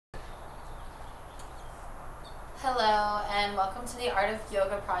Hello and welcome to the Art of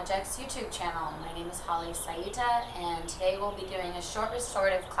Yoga Project's YouTube channel. My name is Holly Saita and today we'll be doing a short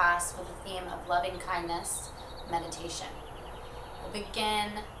restorative class with the theme of loving kindness meditation. We'll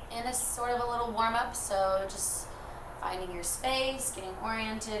begin in a sort of a little warm-up, so just finding your space, getting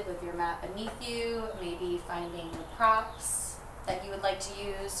oriented with your mat beneath you, maybe finding the props that you would like to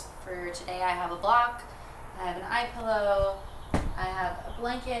use. For today I have a block, I have an eye pillow, I have a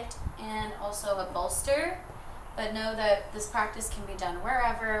blanket, and also a bolster. But know that this practice can be done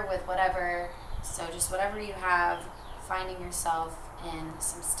wherever, with whatever. So just whatever you have, finding yourself in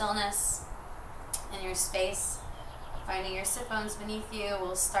some stillness in your space, finding your sit bones beneath you.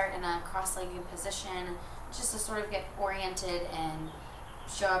 We'll start in a cross-legged position just to sort of get oriented and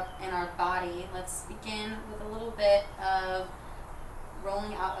show up in our body. Let's begin with a little bit of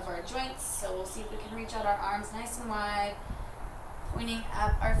rolling out of our joints. So we'll see if we can reach out our arms nice and wide, pointing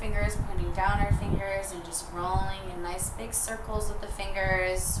up our fingers, pointing down our fingers, and just rolling in nice big circles with the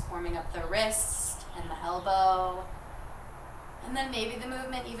fingers, warming up the wrist and the elbow. And then maybe the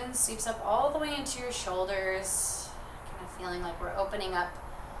movement even sweeps up all the way into your shoulders, kind of feeling like we're opening up,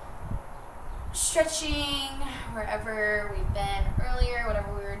 stretching wherever we've been earlier,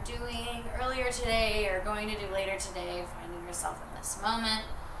 whatever we were doing earlier today or going to do later today, finding yourself in this moment.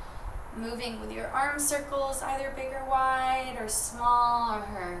 Moving with your arm circles, either big or wide or small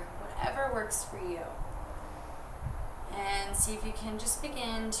or whatever works for you. And see if you can just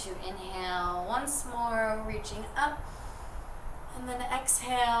begin to inhale once more, reaching up, and then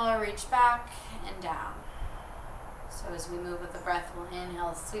exhale, reach back and down. So as we move with the breath, we'll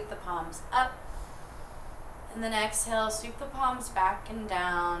inhale, sweep the palms up, and then exhale, sweep the palms back and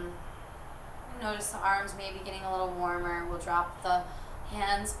down. And notice the arms maybe getting a little warmer. We'll drop the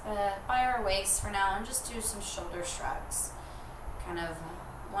hands by our waist for now and just do some shoulder shrugs. Kind of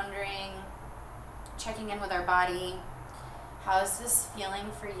wondering, checking in with our body. How is this feeling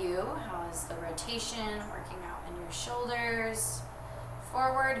for you? How is the rotation working out in your shoulders?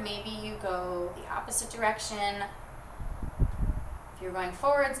 Forward, maybe you go the opposite direction. If you're going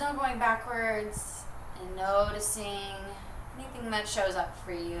forwards, no going backwards, and noticing anything that shows up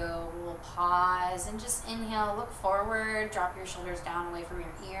for you. We'll pause and just inhale, look forward, drop your shoulders down away from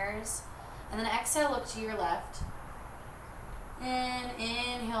your ears, and then exhale, look to your left, and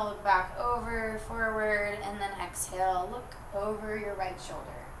inhale, look back over, forward, and then exhale, look over your right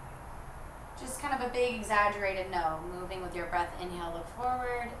shoulder. Just kind of a big exaggerated no, moving with your breath. Inhale, look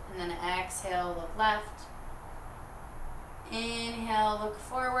forward, and then exhale, look left. Inhale, look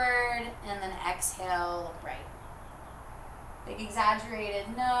forward, and then exhale, look right. Big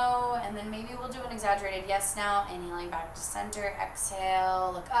exaggerated no, and then maybe we'll do an exaggerated yes now. Inhaling back to center,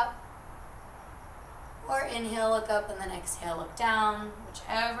 exhale, look up. Or inhale, look up, and then exhale, look down.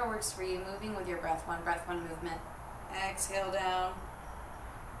 Whichever works for you, moving with your breath, one movement. Exhale down.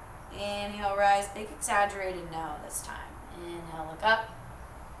 Inhale, rise, big exaggerated no this time. Inhale, look up.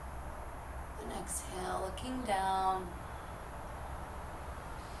 And exhale, looking down.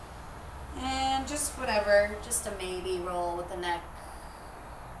 And just whatever, just a maybe roll with the neck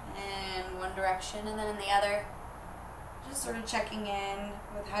in one direction and then in the other. Just sort of checking in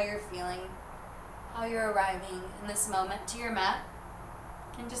with how you're feeling, how you're arriving in this moment to your mat,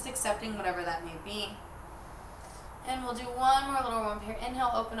 and just accepting whatever that may be. And we'll do one more little warm here.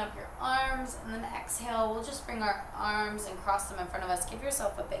 Inhale, open up your arms, and then exhale, we'll just bring our arms and cross them in front of us. Give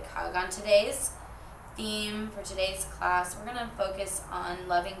yourself a big hug. On today's theme for today's class, we're going to focus on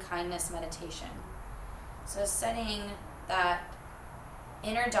loving kindness meditation. So setting that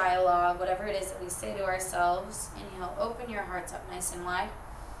inner dialogue, whatever it is that we say to ourselves. Inhale, open your hearts up nice and wide.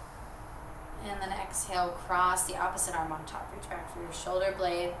 And then exhale, cross the opposite arm on top. Reach back for your shoulder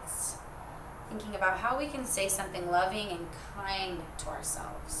blades. Thinking about how we can say something loving and kind to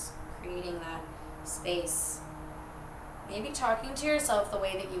ourselves. Creating that space. Maybe talking to yourself the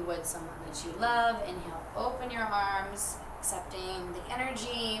way that you would someone that you love. Inhale, open your arms, accepting the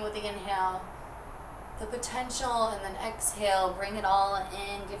energy with the inhale, the potential, and then exhale, bring it all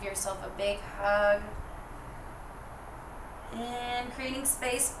in, give yourself a big hug. And creating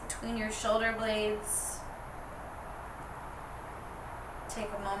space between your shoulder blades. Take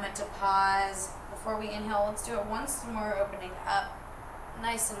a moment to pause before we inhale. Let's do it once more, opening up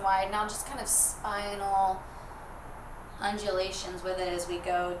nice and wide. Now just kind of spinal undulations with it as we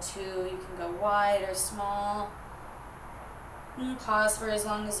go to. You can go wide or small. And pause for as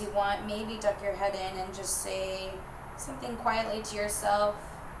long as you want. Maybe duck your head in and just say something quietly to yourself.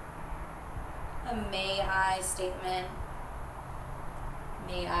 A may I statement.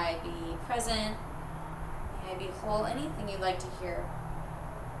 May I be present. May I be whole. Anything you'd like to hear.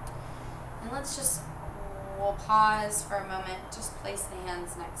 And let's just we'll pause for a moment. Just place the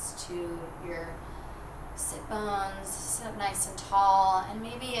hands next to your sit bones, sit up nice and tall, and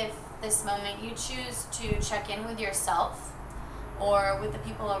maybe if this moment you choose to check in with yourself or with the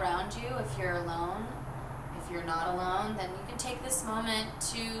people around you. If you're alone, if you're not alone, then you can take this moment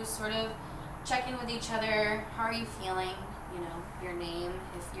to sort of check in with each other. How are you feeling? You know, your name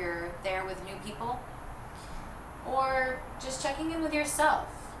if you're there with new people, or just checking in with yourself.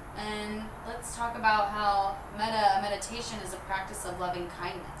 And let's talk about how meditation is a practice of loving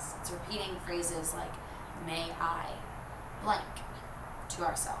kindness. It's repeating phrases like, may I blank to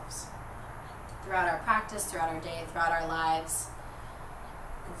ourselves throughout our practice, throughout our day, throughout our lives.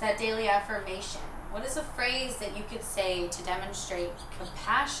 It's that daily affirmation. What is a phrase that you could say to demonstrate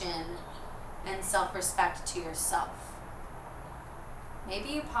compassion and self-respect to yourself? Maybe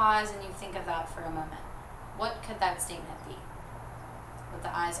you pause and you think of that for a moment. What could that statement be? With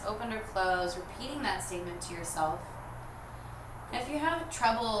the eyes opened or closed, repeating that statement to yourself. And if you have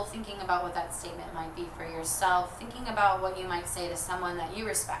trouble thinking about what that statement might be for yourself, thinking about what you might say to someone that you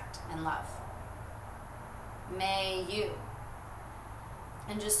respect and love. May you.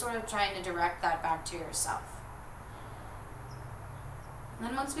 And just sort of trying to direct that back to yourself. And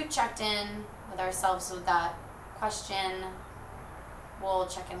then once we've checked in with ourselves with that question, we'll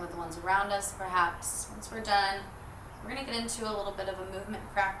check in with the ones around us perhaps. Once we're done, we're going to get into a little bit of a movement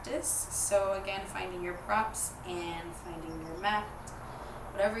practice. So again, finding your props and finding your mat,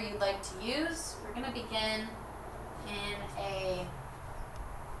 whatever you'd like to use. We're going to begin in a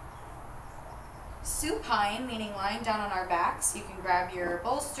supine, meaning lying down on our backs. You can grab your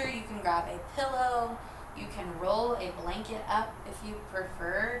bolster, you can grab a pillow, you can roll a blanket up if you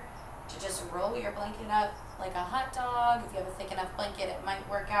prefer to just roll your blanket up like a hot dog. If you have a thick enough blanket, it might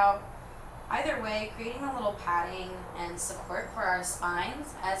work out. Either way, creating a little padding and support for our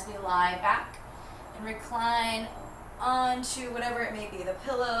spines as we lie back and recline onto whatever it may be, the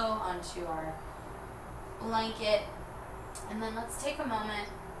pillow, onto our blanket. And then let's take a moment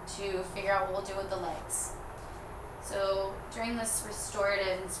to figure out what we'll do with the legs. So during this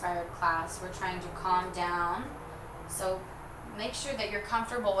restorative inspired class, we're trying to calm down. So make sure that you're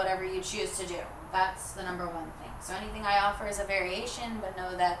comfortable whatever you choose to do. That's the number one thing. So anything I offer is a variation, but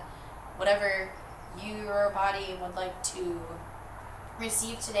know that whatever your body would like to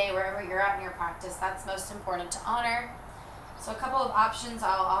receive today, wherever you're at in your practice, that's most important to honor. So a couple of options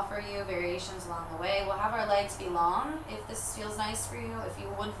I'll offer you, variations along the way. We'll have our legs be long if this feels nice for you. If you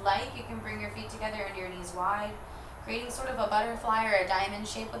would like, you can bring your feet together and your knees wide, creating sort of a butterfly or a diamond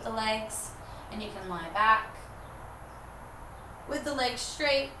shape with the legs. And you can lie back with the legs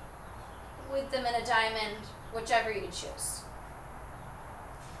straight, with them in a diamond, whichever you choose.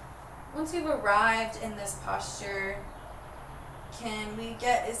 Once we've arrived in this posture, can we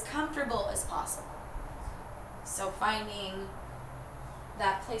get as comfortable as possible? So finding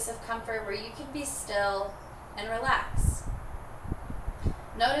that place of comfort where you can be still and relax.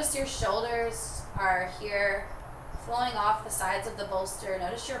 Notice your shoulders are here, flowing off the sides of the bolster.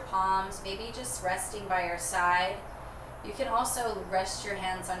 Notice your palms, maybe just resting by your side. You can also rest your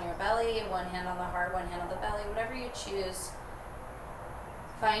hands on your belly, one hand on the heart, one hand on the belly, whatever you choose.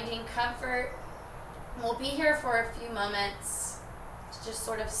 Finding comfort. We'll be here for a few moments to just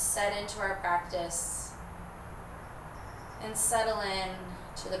sort of set into our practice and settle in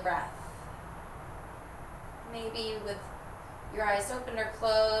to the breath. Maybe with your eyes open or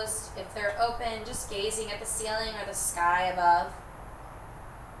closed. If they're open, just gazing at the ceiling or the sky above.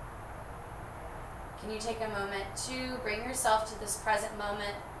 Can you take a moment to bring yourself to this present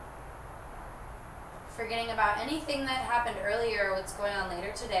moment, forgetting about anything that happened earlier or what's going on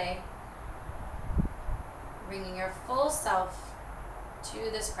later today, bringing your full self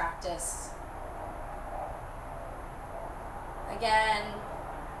to this practice. Again,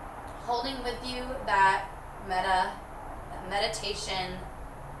 holding with you that meditation,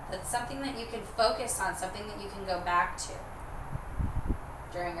 that's something that you can focus on, something that you can go back to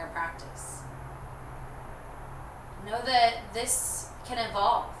during your practice. Know that this can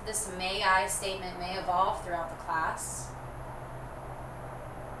evolve. This may I statement may evolve throughout the class.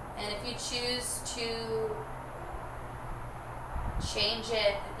 And if you choose to change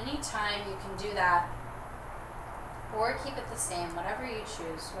it at any time, you can do that. Or keep it the same, whatever you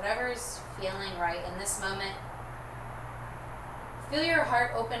choose, whatever's feeling right in this moment. Feel your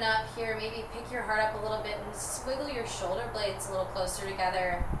heart open up here. Maybe pick your heart up a little bit and swiggle your shoulder blades a little closer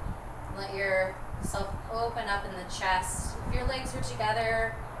together. Let yourself open up in the chest. If your legs are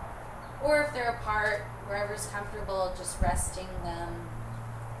together or if they're apart, wherever's comfortable, just resting them.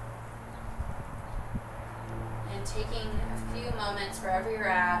 And taking a few moments wherever you're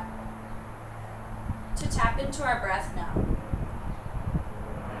at to tap into our breath now.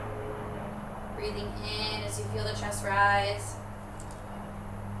 Breathing in as you feel the chest rise.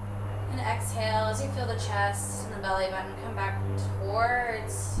 And exhale as you feel the chest and the belly button come back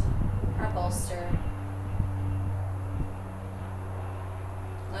towards our bolster.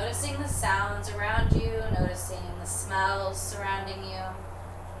 Noticing the sounds around you, noticing the smells surrounding you.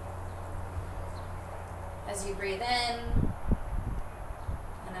 As you breathe in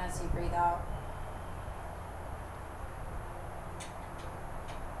and as you breathe out.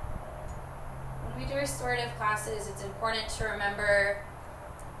 When we do restorative classes, it's important to remember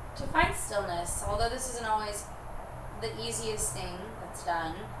to find stillness. Although this isn't always the easiest thing that's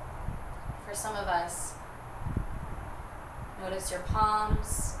done for some of us. Notice your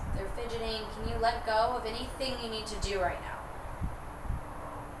palms, they're fidgeting. Can you let go of anything you need to do right now?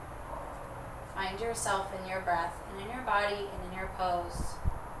 Find yourself in your breath and in your body and in your pose.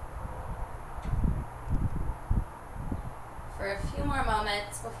 For a few more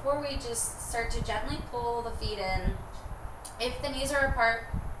moments before we just start to gently pull the feet in. If the knees are apart,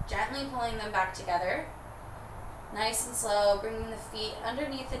 gently pulling them back together. Nice and slow, bringing the feet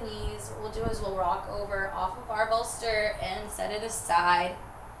underneath the knees. What we'll do is we'll rock over off of our bolster and set it aside.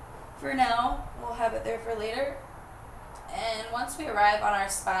 For now, we'll have it there for later. And once we arrive on our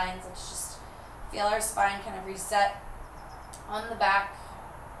spines, let's just feel our spine kind of reset on the back,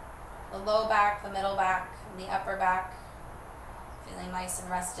 the low back, the middle back, and the upper back. Feeling nice and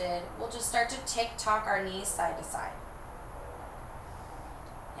rested. We'll just start to tick-tock our knees side to side.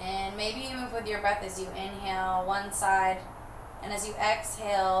 And maybe you move with your breath as you inhale one side and as you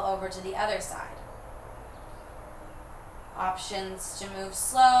exhale over to the other side. Options to move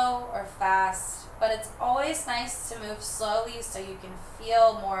slow or fast, but it's always nice to move slowly so you can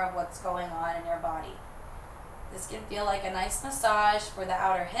feel more of what's going on in your body. This can feel like a nice massage for the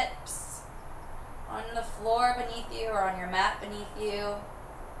outer hips, on the floor beneath you or on your mat beneath you.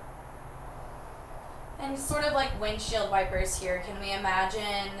 And sort of like windshield wipers here, can we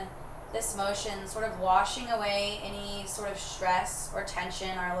imagine this motion sort of washing away any sort of stress or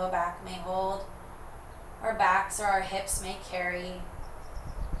tension our low back may hold, our backs or our hips may carry,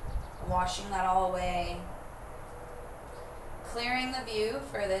 washing that all away. Clearing the view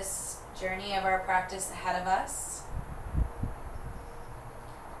for this journey of our practice ahead of us.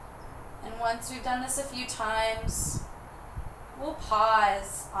 And once we've done this a few times, we'll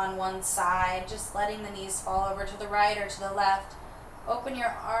pause on one side, just letting the knees fall over to the right or to the left. Open your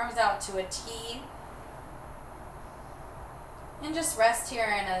arms out to a T. And just rest here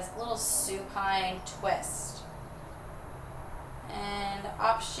in a little supine twist. And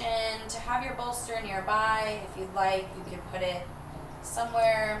option to have your bolster nearby. If you'd like, you can put it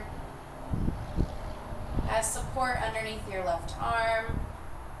somewhere as support underneath your left arm.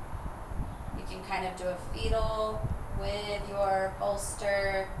 You can kind of do a fetal with your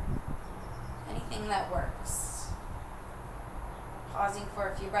bolster, anything that works. Pausing for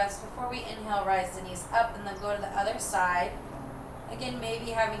a few breaths before we inhale, rise the knees up and then go to the other side. Again,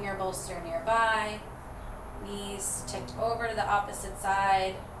 maybe having your bolster nearby, knees tipped over to the opposite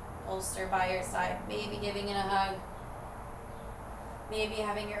side, bolster by your side, maybe giving it a hug. Maybe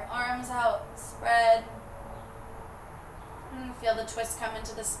having your arms out, spread. And feel the twist come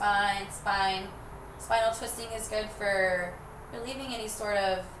into the spine. Spinal twisting is good for relieving any sort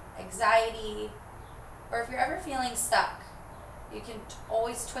of anxiety, or if you're ever feeling stuck, you can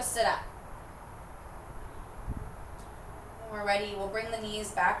always twist it up. When we're ready, we'll bring the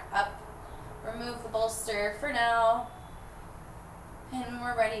knees back up, remove the bolster for now, and when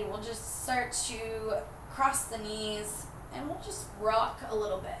we're ready, we'll just start to cross the knees, and we'll just rock a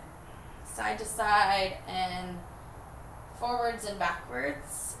little bit, side to side, and forwards and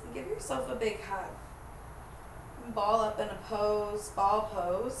backwards. Give yourself a big hug. Ball up in a pose, ball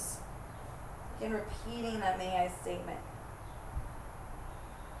pose. Again, repeating that may I statement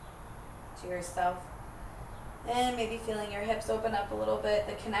to yourself. And maybe feeling your hips open up a little bit,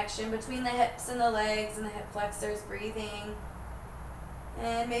 the connection between the hips and the legs and the hip flexors, breathing.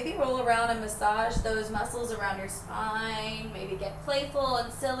 And maybe roll around and massage those muscles around your spine. Maybe get playful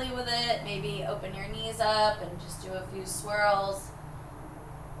and silly with it. Maybe open your knees up and just do a few swirls.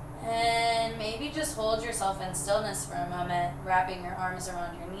 And maybe just hold yourself in stillness for a moment, wrapping your arms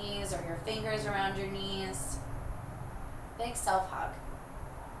around your knees or your fingers around your knees. Big self-hug.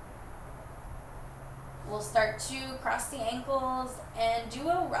 We'll start to cross the ankles and do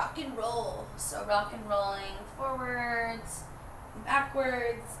a rock and roll. So rock and rolling forwards,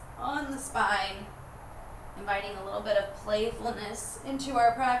 backwards, on the spine, inviting a little bit of playfulness into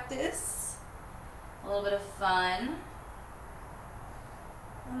our practice, a little bit of fun.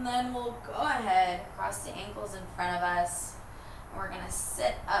 And then we'll go ahead, cross the ankles in front of us. And we're going to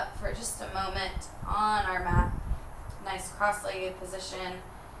sit up for just a moment on our mat. Nice cross-legged position.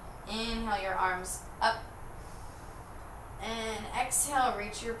 Inhale your arms up. And exhale,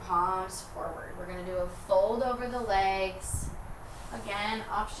 reach your palms forward. We're going to do a fold over the legs. Again,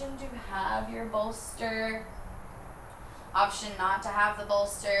 option to have your bolster. Option not to have the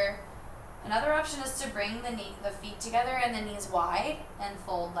bolster. Another option is to bring the feet together and the knees wide and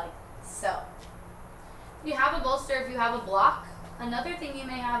fold like so. If you have a bolster, if you have a block, another thing you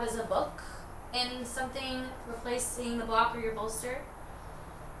may have is a book and something replacing the block or your bolster.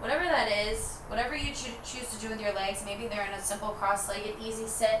 Whatever that is, whatever you choose to do with your legs, maybe they're in a simple cross-legged easy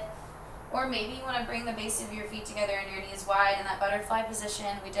sit, or maybe you want to bring the base of your feet together and your knees wide in that butterfly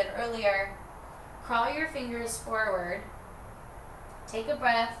position we did earlier. Crawl your fingers forward, take a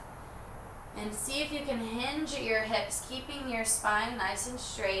breath, and see if you can hinge at your hips, keeping your spine nice and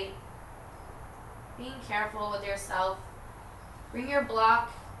straight, being careful with yourself. Bring your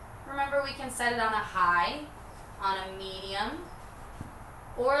block, remember we can set it on a high, on a medium,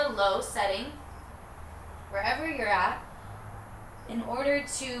 or a low setting, wherever you're at, in order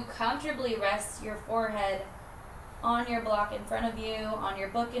to comfortably rest your forehead on your block in front of you, on your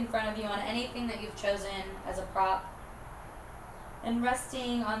book in front of you, on anything that you've chosen as a prop. And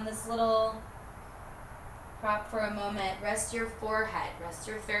resting on this little prop for a moment, rest your forehead, rest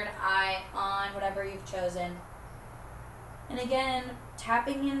your third eye on whatever you've chosen. And again,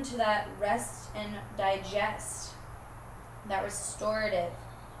 tapping into that rest and digest, that restorative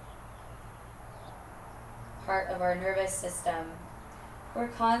part of our nervous system. We're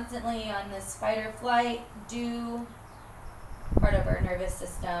constantly on this fight or flight, do part of our nervous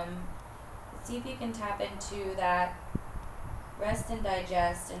system. See if you can tap into that rest and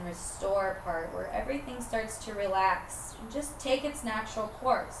digest and restore part where everything starts to relax and just take its natural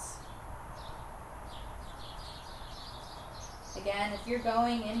course. Again, if you're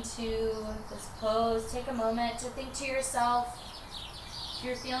going into this pose, take a moment to think to yourself, if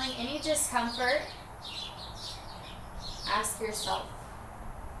you're feeling any discomfort, ask yourself,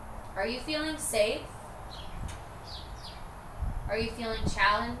 are you feeling safe? Are you feeling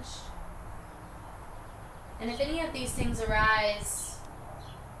challenged? And if any of these things arise,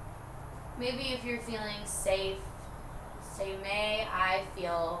 maybe if you're feeling safe, say, may I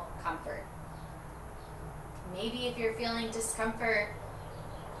feel comfort. Maybe if you're feeling discomfort,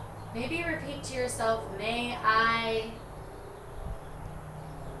 maybe repeat to yourself, may I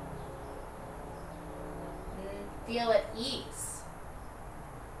feel at ease.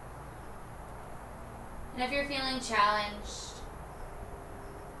 And if you're feeling challenged,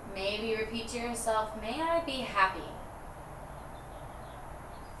 maybe repeat to yourself, may I be happy.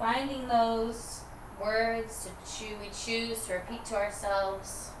 Finding those words we choose to repeat to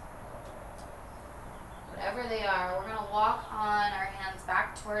ourselves, whatever they are. We're going to walk on our hands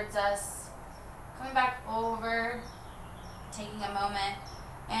back towards us, coming back over, taking a moment.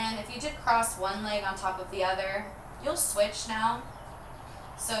 And if you did cross one leg on top of the other, you'll switch now.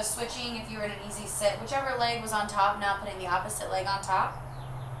 So switching, if you were in an easy sit, whichever leg was on top, now putting the opposite leg on top.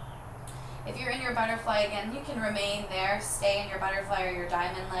 If you're in your butterfly again, you can remain there, stay in your butterfly or your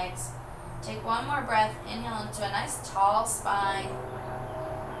diamond legs. Take one more breath, inhale into a nice tall spine.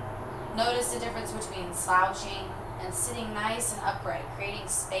 Notice the difference between slouching and sitting nice and upright, creating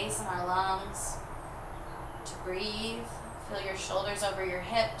space in our lungs to breathe. Feel your shoulders over your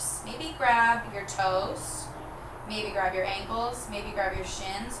hips. Maybe grab your toes, maybe grab your ankles, maybe grab your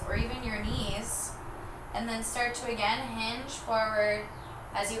shins or even your knees. And then start to again hinge forward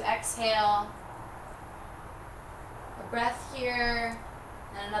as you exhale. A breath here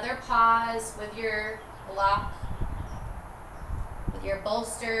and another pause with your block, with your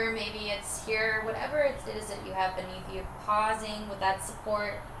bolster, maybe it's here, whatever it is that you have beneath you, pausing with that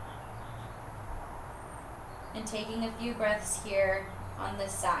support and taking a few breaths here on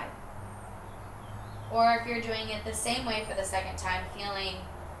this side. Or if you're doing it the same way for the second time, feeling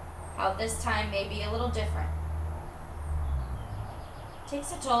how this time may be a little different. It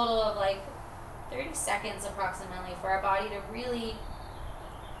takes a total of like 30 seconds approximately for our body to really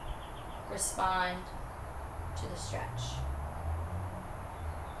respond to the stretch.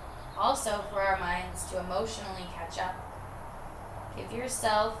 Also for our minds to emotionally catch up. Give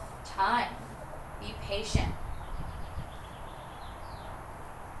yourself time. Be patient.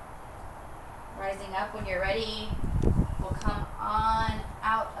 Rising up when you're ready. We'll come on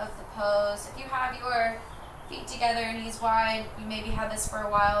out of the pose. If you have your feet together, knees wide, you maybe had this for a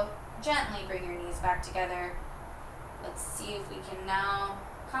while, gently bring your knees back together. Let's see if we can now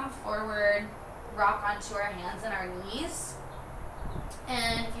come forward, rock onto our hands and our knees.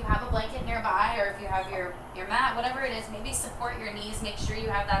 And if you have a blanket nearby, or if you have your mat, whatever it is, maybe support your knees. Make sure you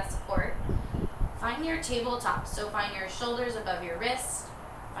have that support. Find your tabletop. So find your shoulders above your wrists.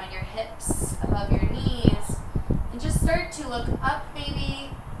 Find your hips above your knees. And just start to look up maybe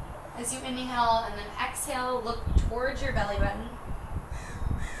as you inhale, and then exhale, look towards your belly button.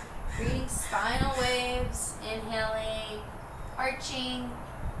 Creating spinal waves. Inhaling, arching.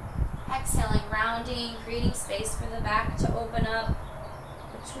 Exhaling, rounding, creating space for the back to open up.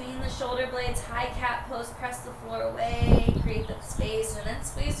 Between the shoulder blades, high cat pose, press the floor away, create that space, and then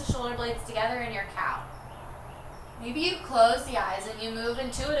squeeze the shoulder blades together in your cow. Maybe you close the eyes and you move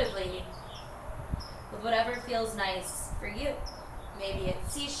intuitively with whatever feels nice for you. Maybe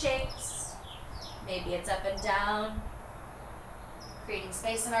it's C-shapes, maybe it's up and down, creating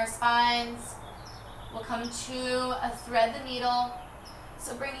space in our spines. We'll come to a thread the needle.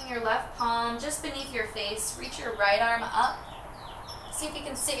 So bringing your left palm just beneath your face, reach your right arm up. See if you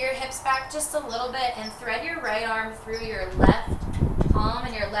can sit your hips back just a little bit and thread your right arm through your left palm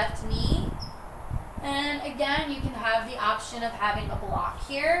and your left knee. And again, you can have the option of having a block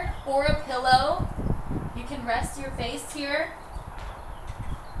here or a pillow. You can rest your face here.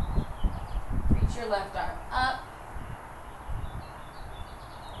 Reach your left arm up.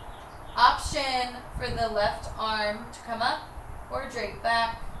 Option for the left arm to come up or drape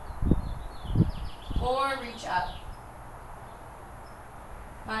back or reach up.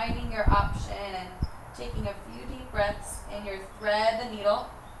 Finding your option and taking a few deep breaths in your thread the needle.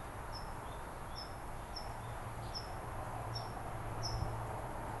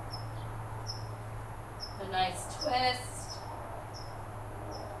 A nice twist.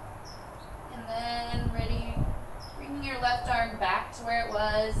 And then ready, bringing your left arm back to where it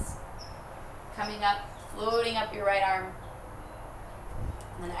was. Coming up, floating up your right arm.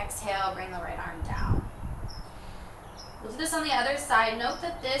 And then exhale, bring the right arm down. We'll do this on the other side. Note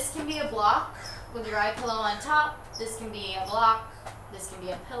that this can be a block with your eye pillow on top. This can be a block. This can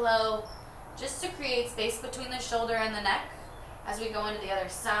be a pillow. Just to create space between the shoulder and the neck as we go into the other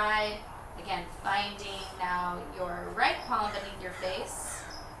side. Again, finding now your right palm beneath your face.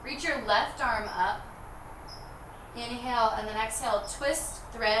 Reach your left arm up. Inhale and then exhale. Twist,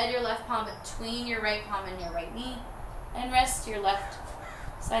 thread your left palm between your right palm and your right knee. And rest your left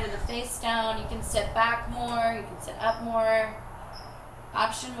side of the face down. You can sit back more, you can sit up more.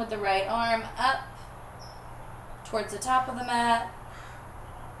 Option with the right arm up towards the top of the mat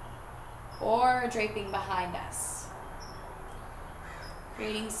or draping behind us.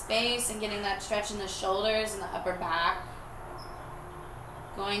 Creating space and getting that stretch in the shoulders and the upper back.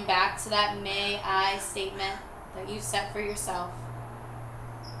 Going back to that may I statement that you set for yourself.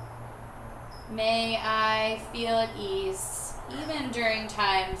 May I feel at ease even during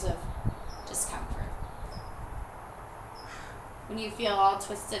times of discomfort. When you feel all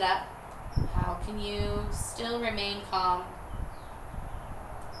twisted up, how can you still remain calm?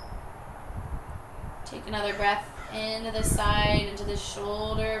 Take another breath into the side, into the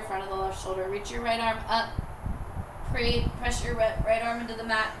shoulder, front of the left shoulder. Reach your right arm up. Press your right arm into the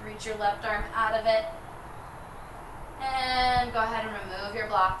mat. Reach your left arm out of it. And go ahead and remove your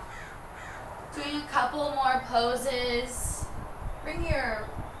block. Doing a couple more poses. Bring your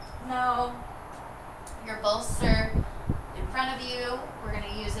bolster in front of you. We're going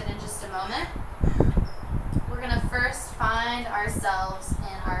to use it in just a moment. We're going to first find ourselves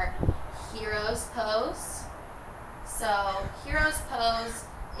in our hero's pose. So hero's pose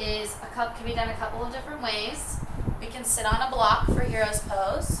can be done a couple of different ways. We can sit on a block for hero's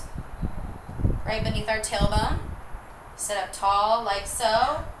pose, right beneath our tailbone. Sit up tall like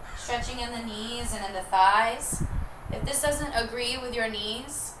so, stretching in the knees and in the thighs. If this doesn't agree with your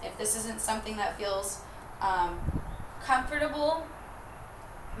knees, if this isn't something that feels comfortable,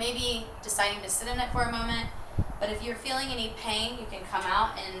 maybe deciding to sit in it for a moment. But if you're feeling any pain, you can come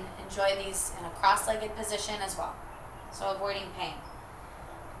out and enjoy these in a cross-legged position as well. So avoiding pain.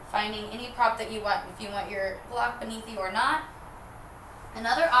 Finding any prop that you want, if you want your block beneath you or not.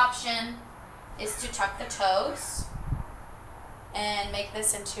 Another option is to tuck the toes and make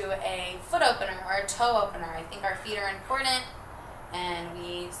this into a foot opener or a toe opener. I think our feet are important and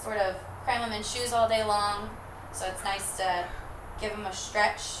we sort of cram them in shoes all day long. So it's nice to give them a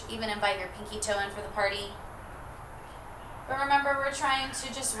stretch, even invite your pinky toe in for the party. But remember, we're trying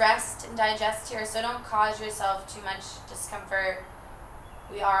to just rest and digest here, so don't cause yourself too much discomfort.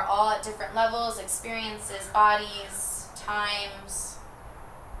 We are all at different levels, experiences, bodies, times.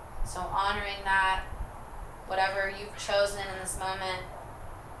 So honoring that, whatever you've chosen in this moment.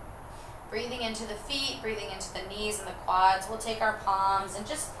 Breathing into the feet, breathing into the knees and the quads. We'll take our palms and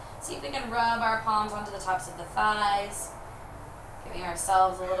just see if we can rub our palms onto the tops of the thighs. Giving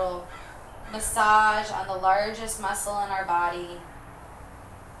ourselves a little massage on the largest muscle in our body.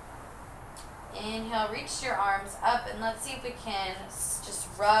 Inhale, reach your arms up, and let's see if we can just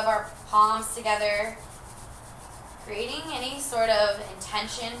rub our palms together, creating any sort of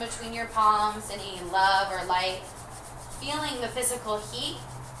intention between your palms, any love or light, feeling the physical heat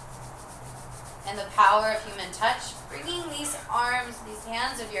and the power of human touch, bringing these arms, these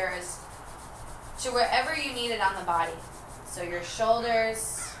hands of yours, to wherever you need it on the body. So your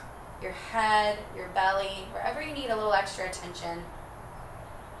shoulders, your head, your belly, wherever you need a little extra attention.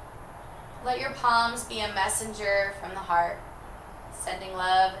 Let your palms be a messenger from the heart, sending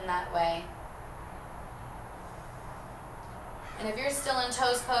love in that way. And if you're still in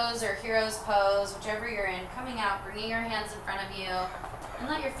toes pose or hero's pose, whichever you're in, coming out, bringing your hands in front of you, and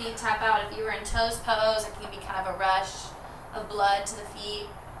let your feet tap out. If you were in toes pose, it can be kind of a rush of blood to the feet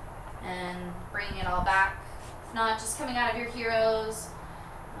and bringing it all back. If not, just coming out of your heroes.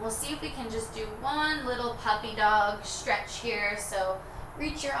 We'll see if we can just do one little puppy dog stretch here. So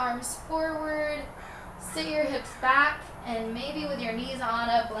reach your arms forward, sit your hips back, and maybe with your knees on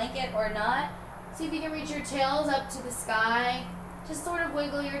a blanket or not, see if you can reach your tails up to the sky. Just sort of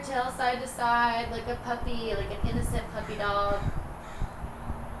wiggle your tail side to side like a puppy, like an innocent puppy dog.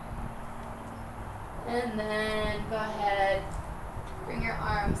 And then go ahead, bring your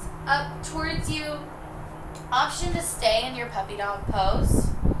arms up towards you. Option to stay in your puppy dog pose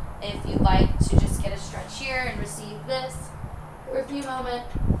if you'd like to just get a stretch here and receive this for a few moments.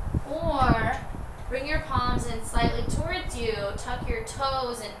 Or bring your palms in slightly towards you, tuck your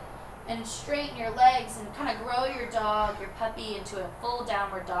toes and straighten your legs and kind of grow your dog, your puppy, into a full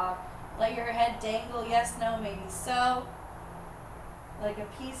downward dog. Let your head dangle, yes, no, maybe so. Like a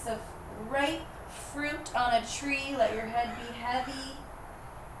piece of ripe fruit on a tree, let your head be heavy.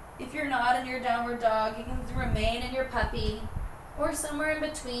 If you're not in your downward dog, you can remain in your puppy or somewhere in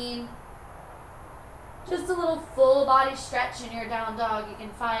between. Just a little full body stretch in your down dog. You can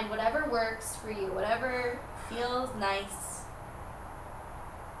find whatever works for you, whatever feels nice.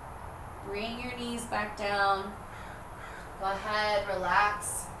 Bring your knees back down. Go ahead,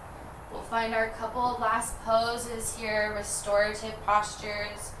 relax. We'll find our couple of last poses here, restorative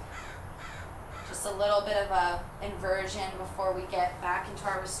postures. Just a little bit of a inversion before we get back into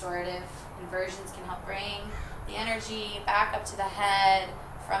our restorative. Inversions can help bring the energy back up to the head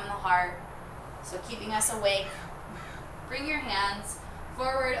from the heart. So keeping us awake. Bring your hands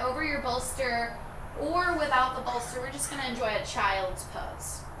forward over your bolster, or without the bolster, we're just going to enjoy a child's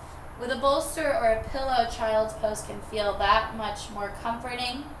pose. With a bolster or a pillow, child's pose can feel that much more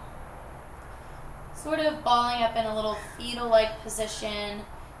comforting. Sort of balling up in a little fetal-like position.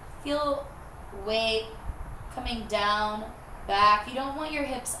 Feel weight coming down, back. You don't want your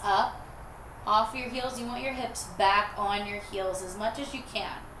hips up off your heels. You want your hips back on your heels as much as you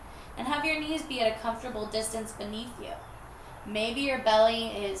can. And have your knees be at a comfortable distance beneath you. Maybe your belly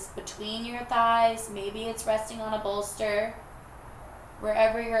is between your thighs. Maybe it's resting on a bolster.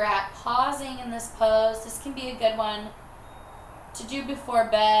 Wherever you're at, pausing in this pose. This can be a good one to do before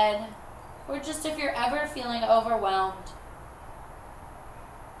bed, or just if you're ever feeling overwhelmed.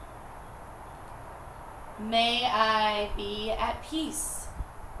 May I be at peace.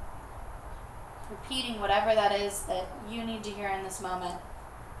 Repeating whatever that is that you need to hear in this moment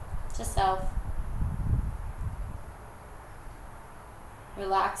to self.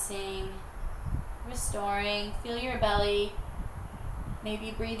 Relaxing, restoring, feel your belly,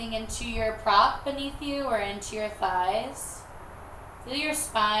 maybe breathing into your prop beneath you or into your thighs. Feel your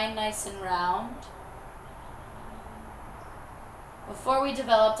spine nice and round. Before we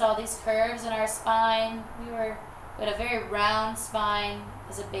developed all these curves in our spine, we had a very round spine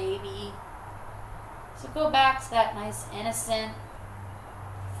as a baby. So go back to that nice innocent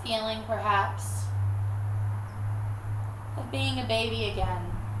feeling, perhaps, of being a baby again,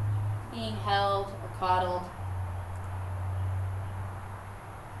 being held or coddled.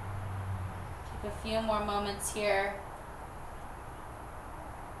 Take a few more moments here,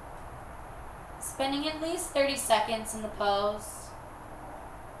 spending at least 30 seconds in the pose,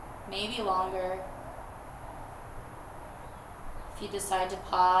 maybe longer. If you decide to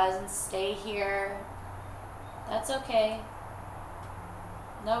pause and stay here, that's okay.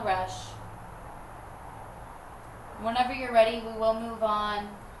 No rush. Whenever you're ready, we will move on.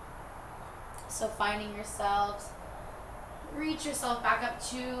 So finding yourselves, reach yourself back up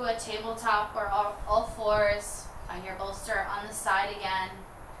to a tabletop or all fours. Find your bolster on the side again.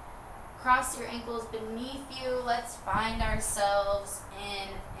 Cross your ankles beneath you. Let's find ourselves in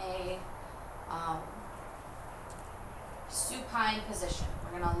a supine position.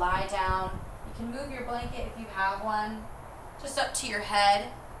 We're going to lie down. You can move your blanket if you have one just up to your head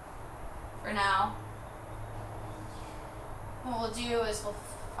for now. What we'll do is we'll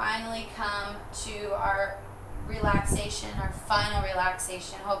finally come to our relaxation, our final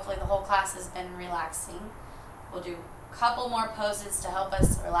relaxation. Hopefully the whole class has been relaxing. We'll do a couple more poses to help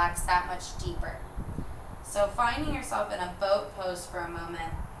us relax that much deeper. So finding yourself in a boat pose for a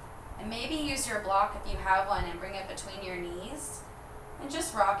moment, and maybe use your block if you have one and bring it between your knees and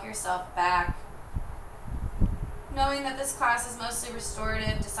just rock yourself back. Knowing that this class is mostly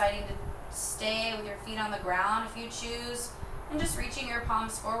restorative, deciding to stay with your feet on the ground if you choose, and just reaching your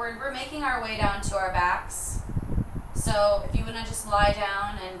palms forward. We're making our way down to our backs. So if you want to just lie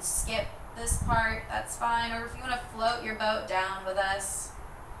down and skip this part, that's fine. Or if you want to float your boat down with us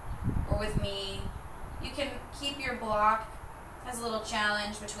or with me, you can keep your block as a little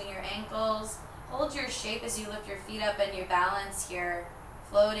challenge between your ankles. Hold your shape as you lift your feet up and you balance here,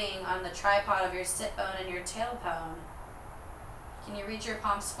 floating on the tripod of your sit bone and your tailbone. Can you reach your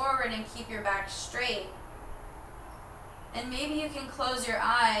palms forward and keep your back straight? And maybe you can close your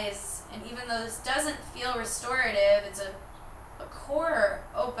eyes, and even though this doesn't feel restorative, it's a core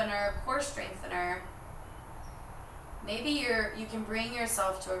opener, a core strengthener. Maybe you can bring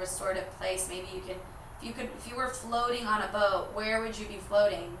yourself to a restorative place. Maybe if you were floating on a boat, where would you be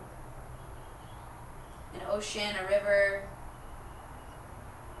floating? An ocean, a river.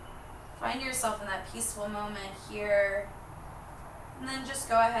 Find yourself in that peaceful moment here, and then just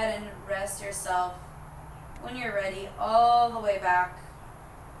go ahead and rest yourself when you're ready all the way back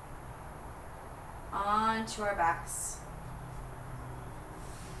onto our backs.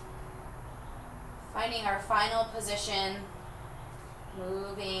 Finding our final position,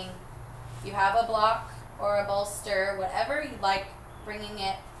 moving. If you have a block or a bolster, whatever you like, bringing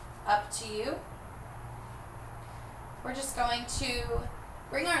it up to you. We're just going to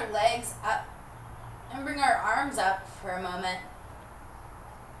bring our legs up and bring our arms up for a moment.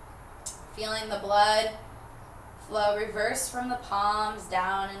 Feeling the blood flow reverse from the palms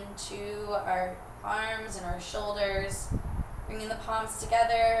down into our arms and our shoulders. Bringing the palms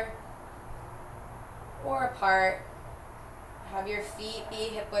together or apart. Have your feet be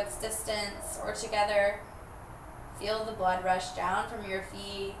hip-width distance or together. Feel the blood rush down from your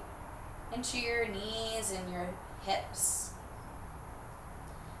feet into your knees and your hips.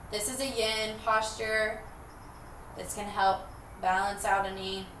 This is a yin posture. This can help balance out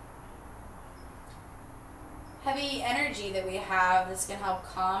any heavy energy that we have. This can help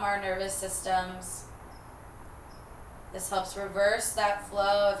calm our nervous systems. This helps reverse that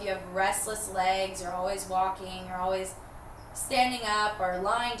flow. If you have restless legs, you're always walking, you're always standing up or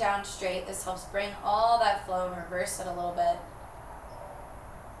lying down straight, this helps bring all that flow and reverse it a little bit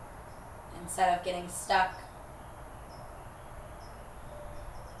instead of getting stuck.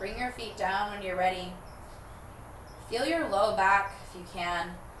 Bring your feet down when you're ready. Feel your low back if you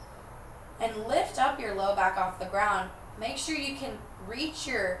can, and lift up your low back off the ground. Make sure you can reach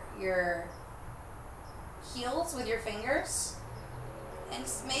your heels with your fingers, and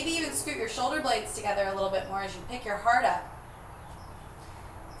maybe even scoot your shoulder blades together a little bit more as you pick your heart up.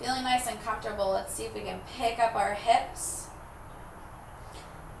 Feeling nice and comfortable, let's see if we can pick up our hips.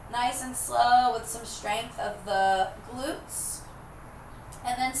 Nice and slow with some strength of the glutes.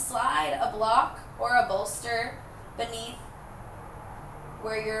 And then slide a block or a bolster beneath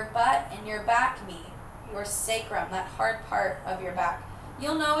where your butt and your back meet, your sacrum, that hard part of your back.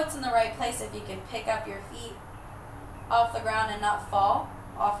 You'll know it's in the right place if you can pick up your feet off the ground and not fall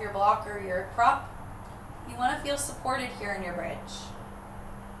off your block or your prop. You want to feel supported here in your bridge.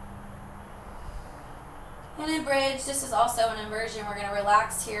 And in bridge, this is also an inversion. We're going to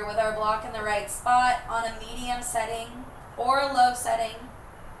relax here with our block in the right spot on a medium setting or a low setting,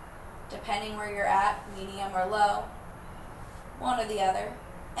 depending where you're at, medium or low, one or the other.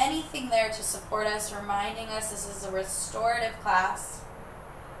 Anything there to support us, reminding us this is a restorative class.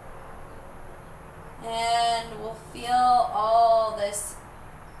 And we'll feel all the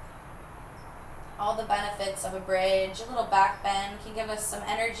benefits of a bridge. A little back bend can give us some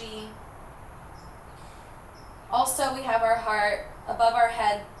energy. Also, we have our heart above our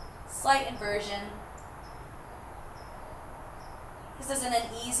head, slight inversion. This isn't an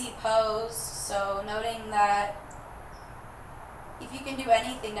easy pose, so noting that if you can do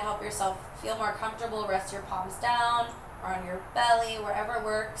anything to help yourself feel more comfortable, rest your palms down or on your belly, wherever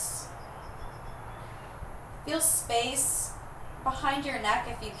works. Feel space behind your neck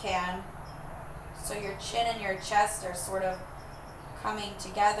if you can, so your chin and your chest are sort of coming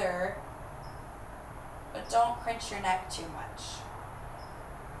together, but don't crunch your neck too much.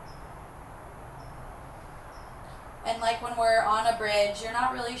 And like when we're on a bridge, you're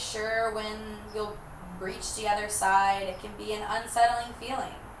not really sure when you'll reach the other side. It can be an unsettling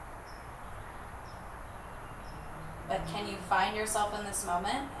feeling. But can you find yourself in this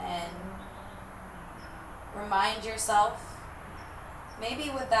moment and remind yourself, maybe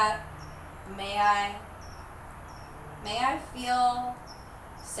with that, may I feel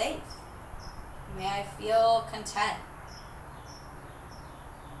safe? May I feel content?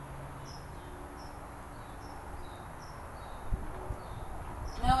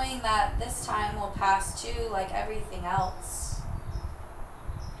 Knowing that this time will pass too, like everything else.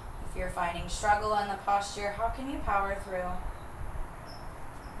 If you're finding struggle in the posture, how can you power through?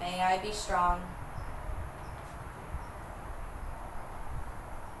 May I be strong.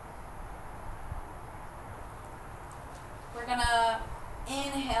 We're gonna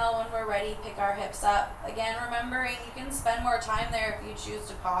inhale when we're ready, pick our hips up. Again, remembering you can spend more time there if you choose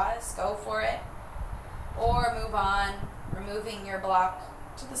to pause, go for it. Or move on, removing your block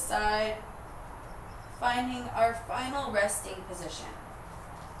to the side, finding our final resting position.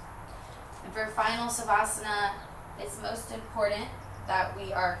 And for final Savasana, it's most important that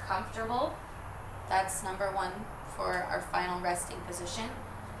we are comfortable. That's number one for our final resting position.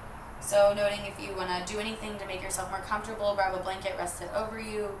 So noting if you want to do anything to make yourself more comfortable, grab a blanket, rest it over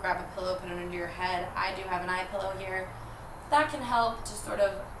you, grab a pillow, put it under your head. I do have an eye pillow here. That can help to sort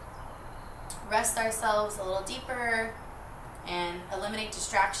of rest ourselves a little deeper and eliminate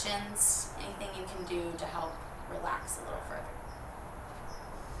distractions. Anything you can do to help relax a little further.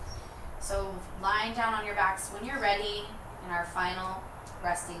 So lying down on your backs when you're ready in our final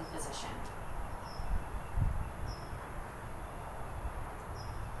resting position.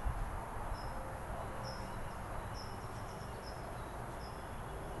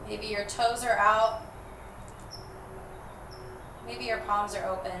 Maybe your toes are out. Maybe your palms are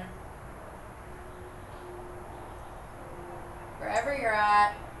open. Wherever you're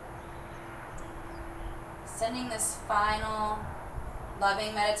at, sending this final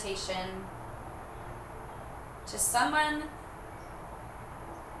loving meditation to someone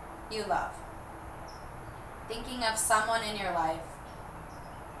you love. Thinking of someone in your life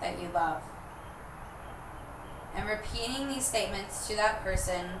that you love. And repeating these statements to that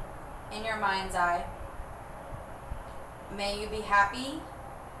person in your mind's eye. May you be happy.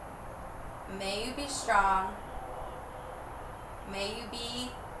 May you be strong. May you be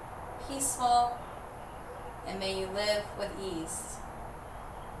peaceful. And may you live with ease.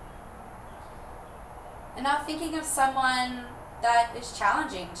 And now thinking of someone that is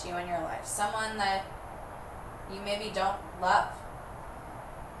challenging to you in your life. Someone that you maybe don't love.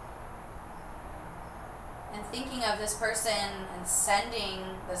 And thinking of this person and sending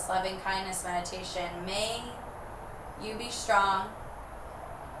this loving kindness meditation. May you be strong.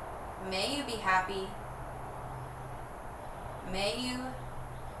 May you be happy. May you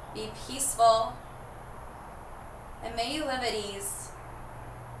be peaceful. And may you live at ease.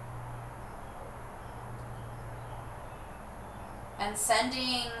 And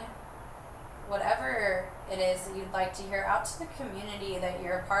sending whatever it is that you'd like to hear out to the community that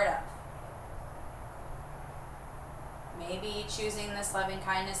you're a part of. Maybe choosing this loving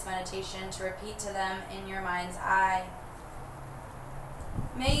kindness meditation to repeat to them in your mind's eye.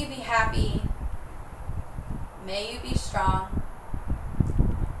 May you be happy. May you be strong.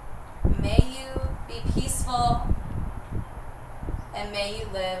 May you be peaceful. And may you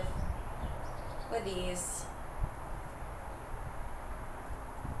live with ease.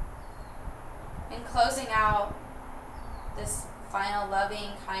 In closing out this final loving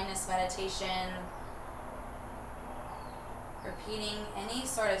kindness meditation, repeating any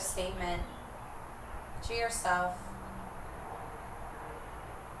sort of statement to yourself.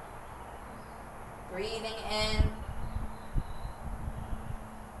 Breathing in,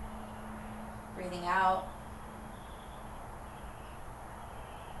 breathing out.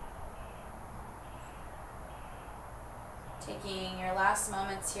 Taking your last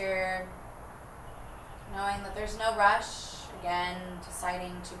moments here, knowing that there's no rush. Again,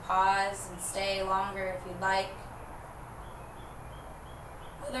 deciding to pause and stay longer if you'd like.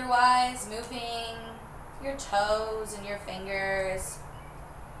 Otherwise, moving your toes and your fingers.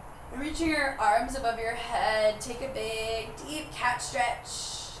 And reaching your arms above your head. Take a big, deep cat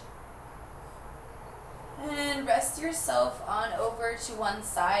stretch. And rest yourself on over to one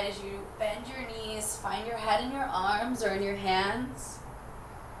side as you bend your knees. Find your head in your arms or in your hands.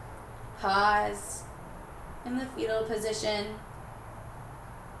 Pause in the fetal position.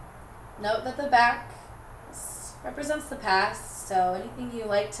 Note that the back represents the past, so anything you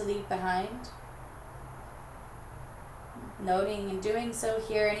like to leave behind. Noting and doing so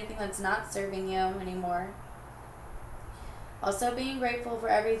here, anything that's not serving you anymore. Also being grateful for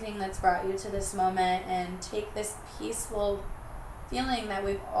everything that's brought you to this moment, and take this peaceful feeling that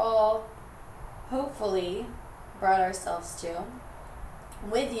we've all hopefully brought ourselves to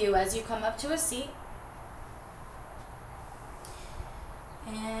with you as you come up to a seat.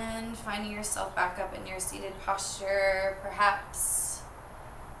 And finding yourself back up in your seated posture, perhaps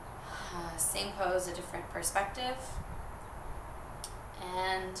same pose, a different perspective.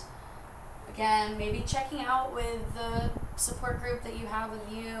 And again, maybe checking out with the support group that you have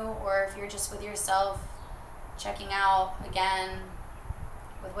with you, or if you're just with yourself, checking out again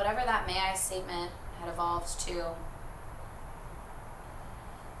with whatever that may I statement had evolved to.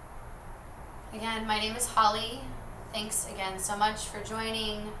 Again, my name is Holly. Thanks again so much for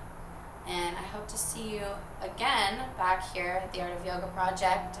joining, and I hope to see you again back here at the Art of Yoga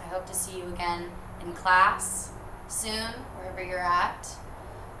Project. I hope to see you again in class soon, wherever you're at.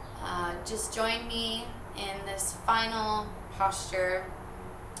 Just join me in this final posture.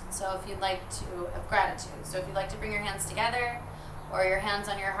 So if you'd like to, of gratitude. So if you'd like to bring your hands together or your hands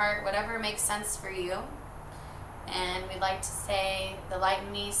on your heart, whatever makes sense for you. And we'd like to say, the light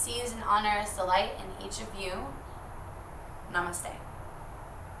in me sees and honors the light in each of you. Namaste.